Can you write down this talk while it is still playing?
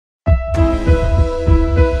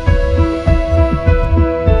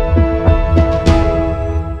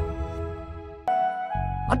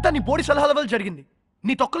నీ బోడి సలహాల వల్ల జరిగింది.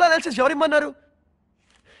 నీ తొక్కలో అనాలిసిస్ ఎవరిమ్మన్నారు?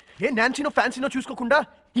 ఏ నాన్సీనో ఫ్యాన్సీనో చూసుకోకుండా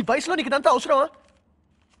ఈ వయసులో నీకు ఇదంతా అవసరమా?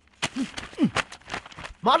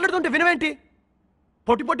 మాట్లాడుతుంటే వినవేంటి?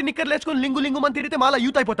 పొట్టి పొట్టి నిక్కర్లు వేసుకొని లింగు లింగు మంది తిరిగితే మాలా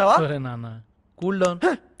యూత్ అయిపోతావా? నాన్న కూల్ డౌన్,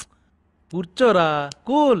 కూర్చోరా,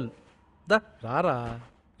 కూల్ దా రారా.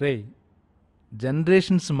 రే,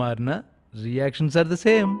 జనరేషన్స్ మారిన రియాక్షన్స్ ఆర్ ద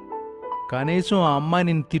సేమ్. కనీసం ఆ అమ్మాయి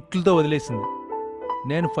నేను తిట్లతో వదిలేసింది.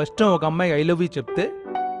 నేను ఫస్ట్ టైం ఒక అమ్మాయికి ఐ లవ్ యూ చెప్తే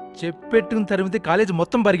చెప్పెట్టుకుని తరిమితే కాలేజీ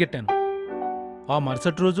మొత్తం పరిగెట్టాను. ఆ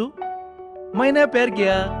మరుసటి రోజు మైనా పేరు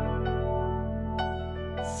కియా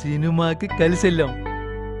సినిమాకి కలిసి వెళ్ళాం.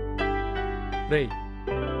 రే,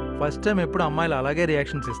 ఫస్ట్ టైం ఎప్పుడు అమ్మాయిలు అలాగే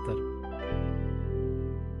రియాక్షన్స్ ఇస్తారు.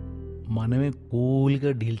 మనమే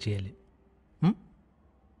కూల్గా డీల్ చేయాలి.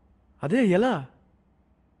 అదే ఎలా?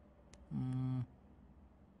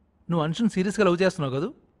 నువ్వు అనుషుని సీరియస్గా లవ్ చేస్తున్నావు కదా,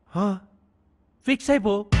 ఫిక్స్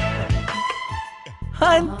అయిపో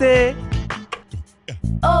అంతే.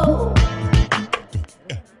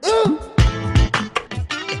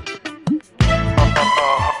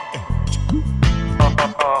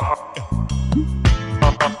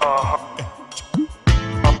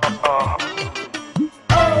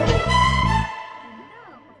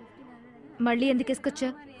 మళ్ళీ ఎందుకు వేసుకొచ్చా?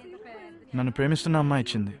 నన్ను ప్రేమిస్తున్న అమ్మాయి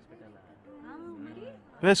ఇచ్చింది,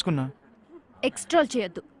 వేసుకున్నా. ఎక్స్ట్రాల్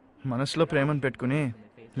చేయొద్దు. మనసులో ప్రేమను పెట్టుకుని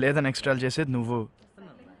లేదని ఎక్స్ట్రాల్ చేసేది నువ్వు.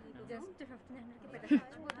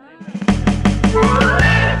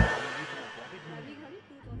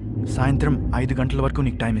 సాయంత్రం 5 గంటల వరకు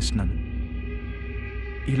నీకు టైం ఇస్తున్నాను.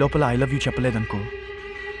 ఈ లోపల ఐ లవ్ యూ చెప్పలేదనుకో,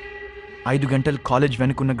 5 గంటలు కాలేజ్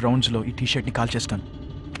వెనుకున్న గ్రౌండ్స్లో ఈ టీషర్ట్ని కాల్ చేస్తాను.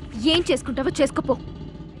 ఏం చేసుకుంటావో చేసుకోపో.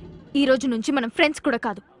 ఈ రోజు నుంచి మనం ఫ్రెండ్స్ కూడా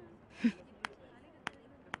కాదు.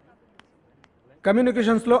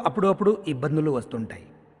 కమ్యూనికేషన్స్లో అప్పుడప్పుడు ఇబ్బందులు వస్తుంటాయి.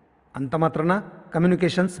 అంత మాత్రాన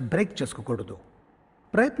కమ్యూనికేషన్స్ బ్రేక్ చేసుకోకూడదు.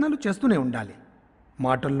 ప్రయత్నాలు చేస్తూనే ఉండాలి.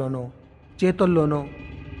 మాటల్లోనో చేతుల్లోనో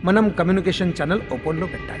మనం కమ్యూనికేషన్ ఛానల్ ఓపెన్లో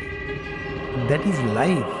పెట్టాలి. That is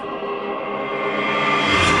life.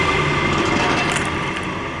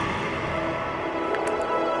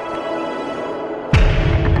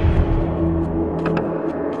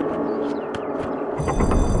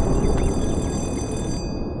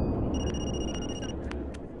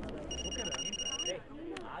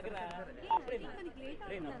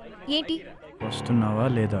 ఏంటి? వస్తున్నావా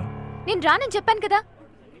లేదా? నేను రానని చెప్పాను కదా.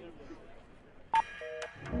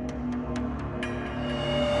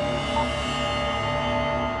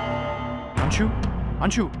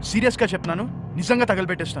 అంశు, సీరియస్గా చెప్తున్నాను, నిజంగా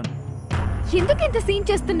తగలబెట్టేస్తాను. ఎందుకు ఇంత సీన్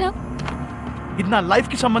చేస్తున్నావు? ఇది నా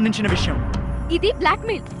లైఫ్కి సంబంధించిన విషయం. ఇది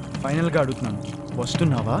బ్లాక్మెయిల్. ఫైనల్గా అడుగుతున్నాను,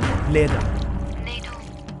 వస్తున్నావా లేదా? నేను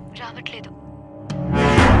రావట్లేదు.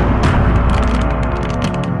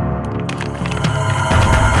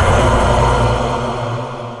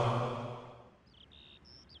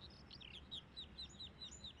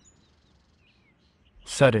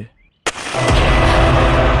 సరే.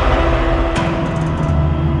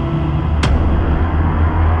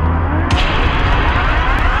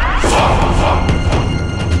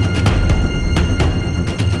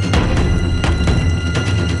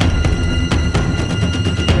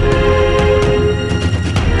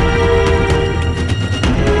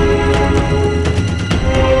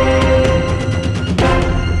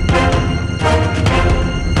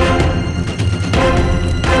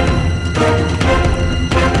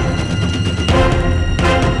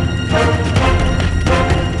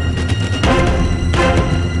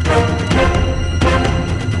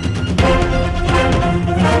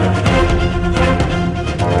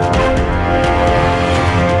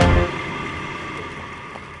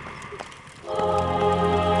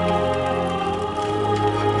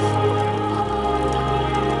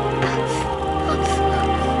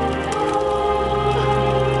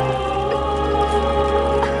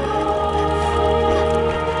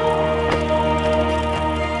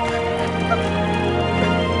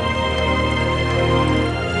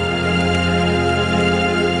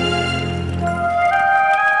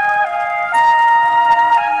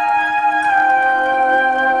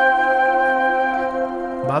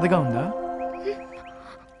 బాధగా ఉందా?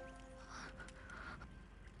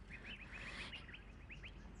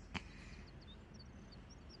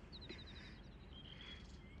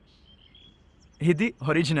 ఇది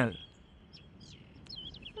ఒరిజినల్,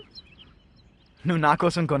 నువ్వు నా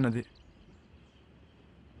కోసం కొన్నది.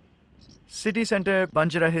 City centre,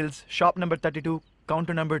 Banjara hills, shop number 32,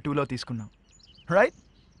 counter number 2లో తీసుకున్నాం, రైట్?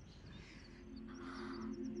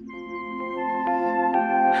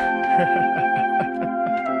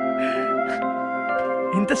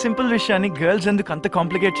 ఇంత సింపుల్ విషయాన్ని గర్ల్స్ ఎందుకు అంత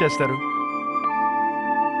కాంప్లికేట్ చేస్తారు?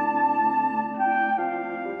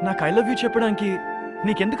 నాకు ఐ లవ్ యూ చెప్పడానికి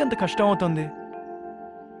నీకెందుకంత కష్టం అవుతుంది?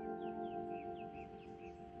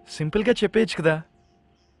 సింపుల్గా చెప్పేయచ్చు కదా.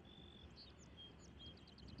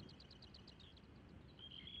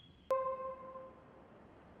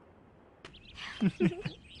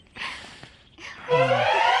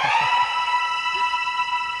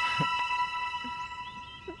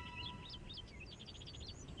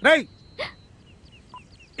 రేయ్,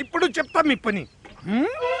 ఇప్పుడు చెప్తా మీ పని.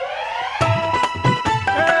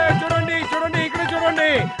 చూడండి చూడండి, ఇక్కడ చూడండి,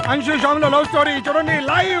 అంశు శ్యామ్ల లవ్ స్టోరీ చూడండి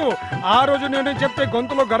లైవ్. ఆ రోజు నేను చెప్తే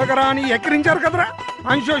గొంతులో గరగరా అని ఎక్కిరించారు కదరా.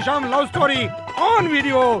 Anshu Shyam love story on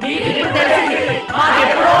video.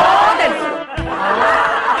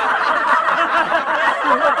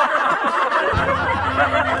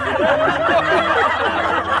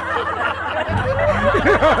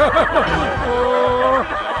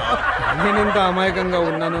 నేనెంత అమాయకంగా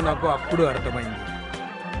ఉన్నానో నాకు అప్పుడు అర్థమైంది.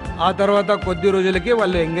 ఆ తర్వాత కొద్ది రోజులకే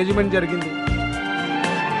వాళ్ళ ఎంగేజ్మెంట్ జరిగింది.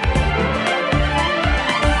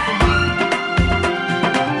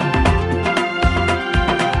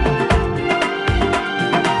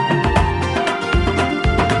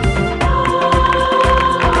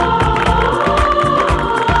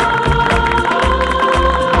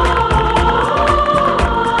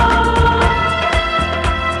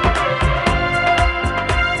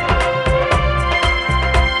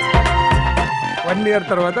 వన్ ఇయర్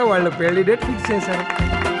తర్వాత వాళ్ళు పెళ్లి డేట్ ఫిక్స్ చేశారు.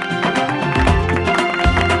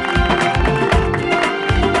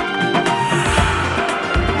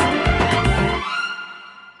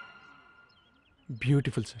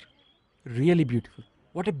 Beautiful sir, really beautiful.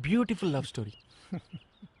 What a beautiful love story.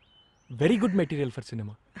 Very good material for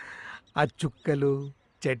cinema. ఆ చుక్కలు,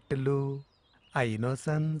 చెట్టులు, ఆ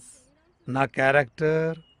ఇన్నోసెన్స్, నా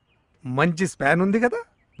క్యారెక్టర్, మంచి స్పాన్ ఉంది కదా.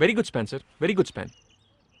 Very good span sir, very good span.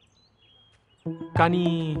 కానీ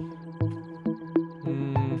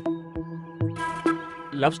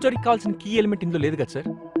లవ్ స్టోరీకి కావాల్సిన కీ ఎలిమెంట్ ఇందులో లేదు కదా సార్.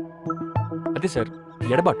 అదే సార్,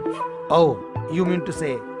 ఎడబాటు. ఓ, you mean to say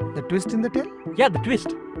the twist in the tale? Yeah, the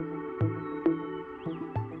twist.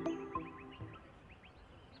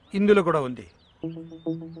 ఇందులో కూడా ఉంది.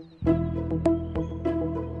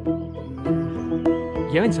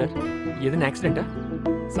 ఏమైంది సార్, ఏదైనా యాక్సిడెంటా?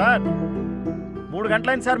 సార్ 3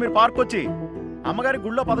 గంటలైంది సార్ మీరు పార్క్ వచ్చి. అమ్మగారి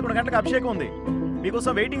గుళ్ళో 11 గంటలకు అభిషేకం ఉంది,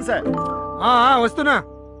 మీకోసం వెయిటింగ్ సార్. వస్తున్నా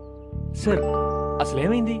సార్. అసలు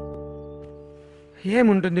ఏమైంది?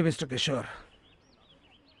 ఏముంటుంది మిస్టర్ కిషోర్,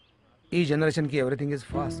 ఈ జనరేషన్కి ఎవ్రీథింగ్ ఈజ్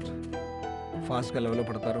ఫాస్ట్. ఫాస్ట్గా లెవెల్లో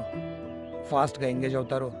పడతారు, ఫాస్ట్గా ఎంగేజ్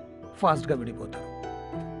అవుతారు, ఫాస్ట్గా విడిపోతారు.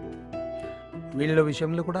 వీళ్ళ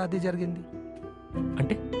విషయంలో కూడా అదే జరిగింది.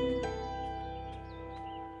 అంటే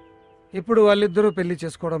ఇప్పుడు వాళ్ళిద్దరూ పెళ్లి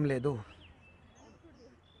చేసుకోవడం లేదు.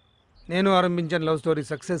 నేను ఆరంభించిన లవ్ స్టోరీ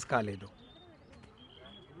సక్సెస్ కాలేదు.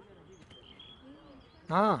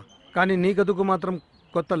 కానీ నీకదుకు మాత్రం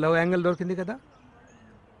కొత్త లవ్ యాంగిల్ దొరికింది కదా.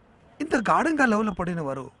 ఇంత గాఢంగా లవ్లో పడిన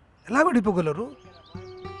వారు ఎలా విడిపోగలరు?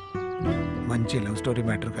 మంచి లవ్ స్టోరీ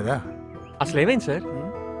మ్యాటర్ కదా. అసలు ఏమైంది సార్?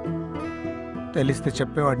 తెలిస్తే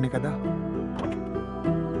చెప్పేవాడిని కదా.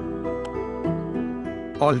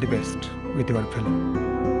 All the best with your film.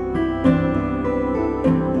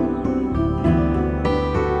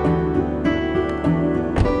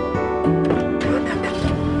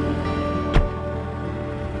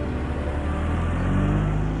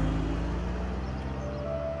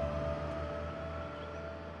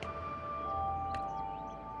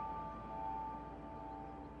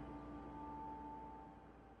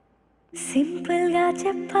 Simple గా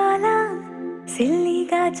చెప్పాలా,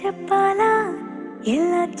 సిల్లీగా చెప్పాలా,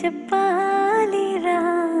 ఎలా చెప్పాలిరా?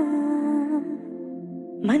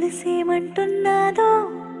 మనసేమంటున్నాదో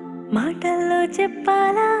మాటల్లో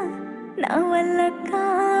చెప్పాలా, నా వల్ల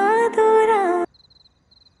కాదురా.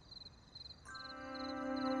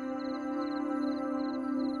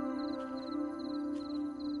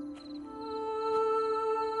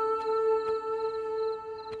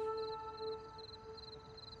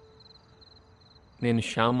 నేను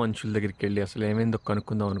శ్యామ్ అంచుల దగ్గరికి వెళ్ళి అసలు ఏమైందో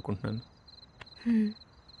కనుక్కుందాం అనుకుంటున్నాను.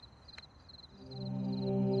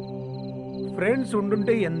 ఫ్రెండ్స్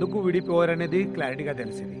ఉండుంటే ఎందుకు విడిపోవారనేది క్లారిటీగా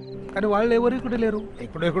తెలిసింది. కానీ వాళ్ళు ఎవరు ఇక్కడ లేరు,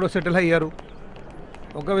 ఎక్కడో సెటిల్ అయ్యారు.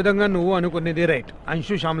 ఒక విధంగా నువ్వు అనుకునేది రైట్.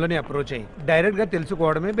 అంశు శ్యామ్లని అప్రోచ్ అయ్యి డైరెక్ట్గా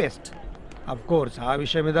తెలుసుకోవడమే బెస్ట్. అఫ్ కోర్స్ ఆ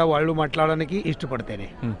విషయం మీద వాళ్ళు మాట్లాడడానికి ఇష్టపడితేనే.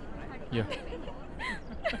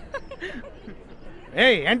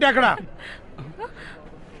 ఏయ్, ఏంటి అక్కడ?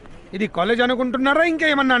 ఇది కాలేజ్ అనుకుంటున్నారా, ఇంకా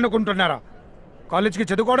ఏమన్నా అనుకుంటున్నారా? కాలేజ్కి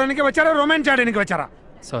చదువుకోవడానికి వచ్చారా, రొమాన్స్ చేయడానికి వచ్చారా?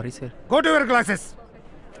 Sorry sir. Go to your classes.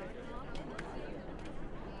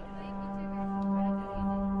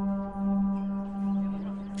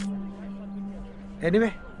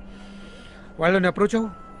 Anyway వాళ్ళని అప్రోచ్ అవ్వు.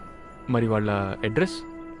 మరి వాళ్ళ అడ్రస్?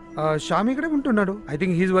 శ్యామ్ ఇక్కడే ఉంటున్నాడు. I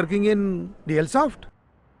think he's working in DL soft.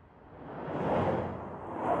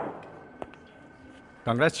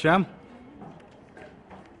 Congrats Shyam,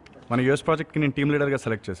 మన యూఎస్ ప్రాజెక్ట్కి నేను టీమ్ లీడర్గా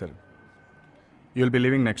సెలెక్ట్ చేశారు. You will be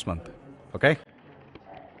living next month. Okay?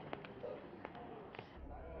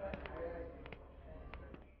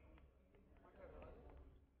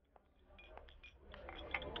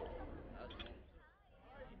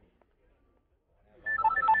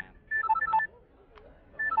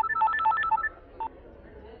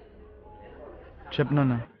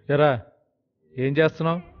 చెప్పనా? ఎరా ఏం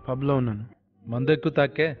చేస్తున్నావు? పబ్లో ఉన్నాను. మందు ఎక్కువ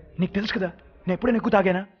తాకే? నీకు తెలుసు కదా నేను ఎప్పుడైనా ఎక్కువ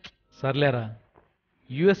తాగానా? సర్లేరా,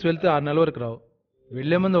 యూఎస్ వెళ్తే 6 నెలల వరకు రావు.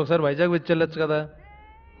 వెళ్ళే ముందు ఒకసారి వైజాగ్ వచ్చి వెళ్ళొచ్చు కదా.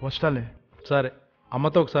 వస్తాలే. సరే,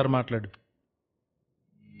 అమ్మతో ఒకసారి మాట్లాడు.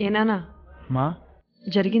 ఏనానా, మా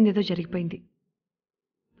జరిగిందేదో జరిగిపోయింది.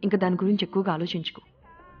 ఇంకా దాని గురించి ఎక్కువగా ఆలోచించుకో.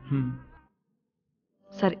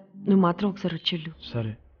 సరే, నువ్వు మాత్రం ఒకసారి వచ్చేళ్ళు.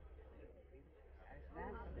 సరే.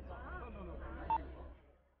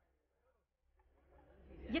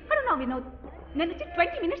 ఎక్కడున్నావు వినోద్? నేను వచ్చి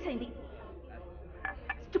 20 మినిట్స్ అయింది.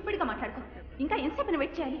 స్టూపిడ్గా మాట్లాడుకో. ఇంకా ఎంతసేపు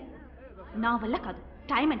వెయిట్ చేయాలి? నా వల్ల కాదు.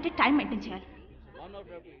 టైం అంటే టైం మెయింటైన్ చేయాలి.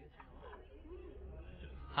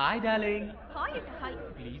 Hi darling. హాయ్ అంటే హాయ్.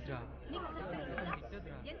 ప్లీజ్ రా. నీకు అసలు తెలుసా?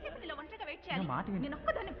 ఎంతసేపు నీలో ఒంటరిగా వెయిట్ చేయాలి? మాట విను. నేను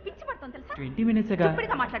ఒక్కదాన్ని పిచ్చి పడుతాను తెలుసా? 20 మినిట్స్ గా.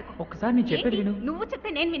 స్టూపిడ్గా మాట్లాడుకో. ఒక్కసారి నేను చెప్పేది విను. నువ్వు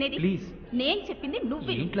చెప్తే నేను వినేది. ప్లీజ్. నేను చెప్పింది నువ్వు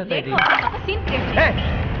విను. ఏంట్లా ఇది? సీన్ క్రియేట్ చేయి.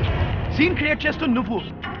 సీన్ క్రియేట్ చేస్తూ నువ్వు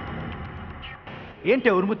ఏంటే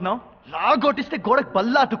ఉరుముతున్నావు? లాగొట్టిస్తే గోడకు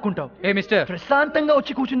బల్లా అతుక్కుంటావు. ఏ మిస్టర్, ప్రశాంతంగా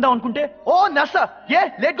వచ్చి కూర్చుందాం అనుకుంటే ఓ నర్స ఏ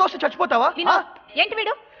లేట్ గా వస్తే చచ్చిపోతావా? వినోద్, ఏంటి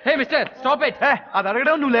వీడు? Hey mister, stop it. అది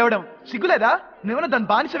అడగడం నువ్వు లేవడం సిగ్గులేదా? నువ్వేమన్నా దాని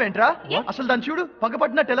బానిసవేంట్రా? అసలు దాన్ని చూడు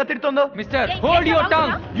పక్కపట్టినట్టు ఎలా తిడుతుందో. Mister, hold your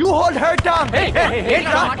tongue. You hold her tongue.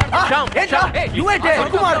 ఏంట్రా? ఏంట్రా? నువ్వేంటే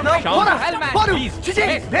ఎక్కువ మాట్లాడుతున్నావు? పోరా, పోరు. చిచి,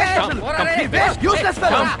 వేస్ట్ అసలు. Waste, useless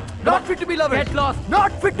fellow. Not fit to be lovers. Get lost.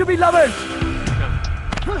 Not fit to be lovers.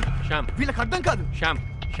 Shyam, వీళ్ళకి అర్థం కాదు. శ్యామ్,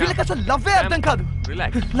 వీళ్ళకి అసలు లవ్వే అర్థం కాదు.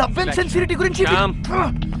 రిలాక్స్. లవ్ అండ్ సిన్సిరిటీ గురించి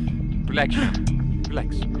రిలాక్స్,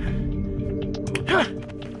 రిలాక్స్.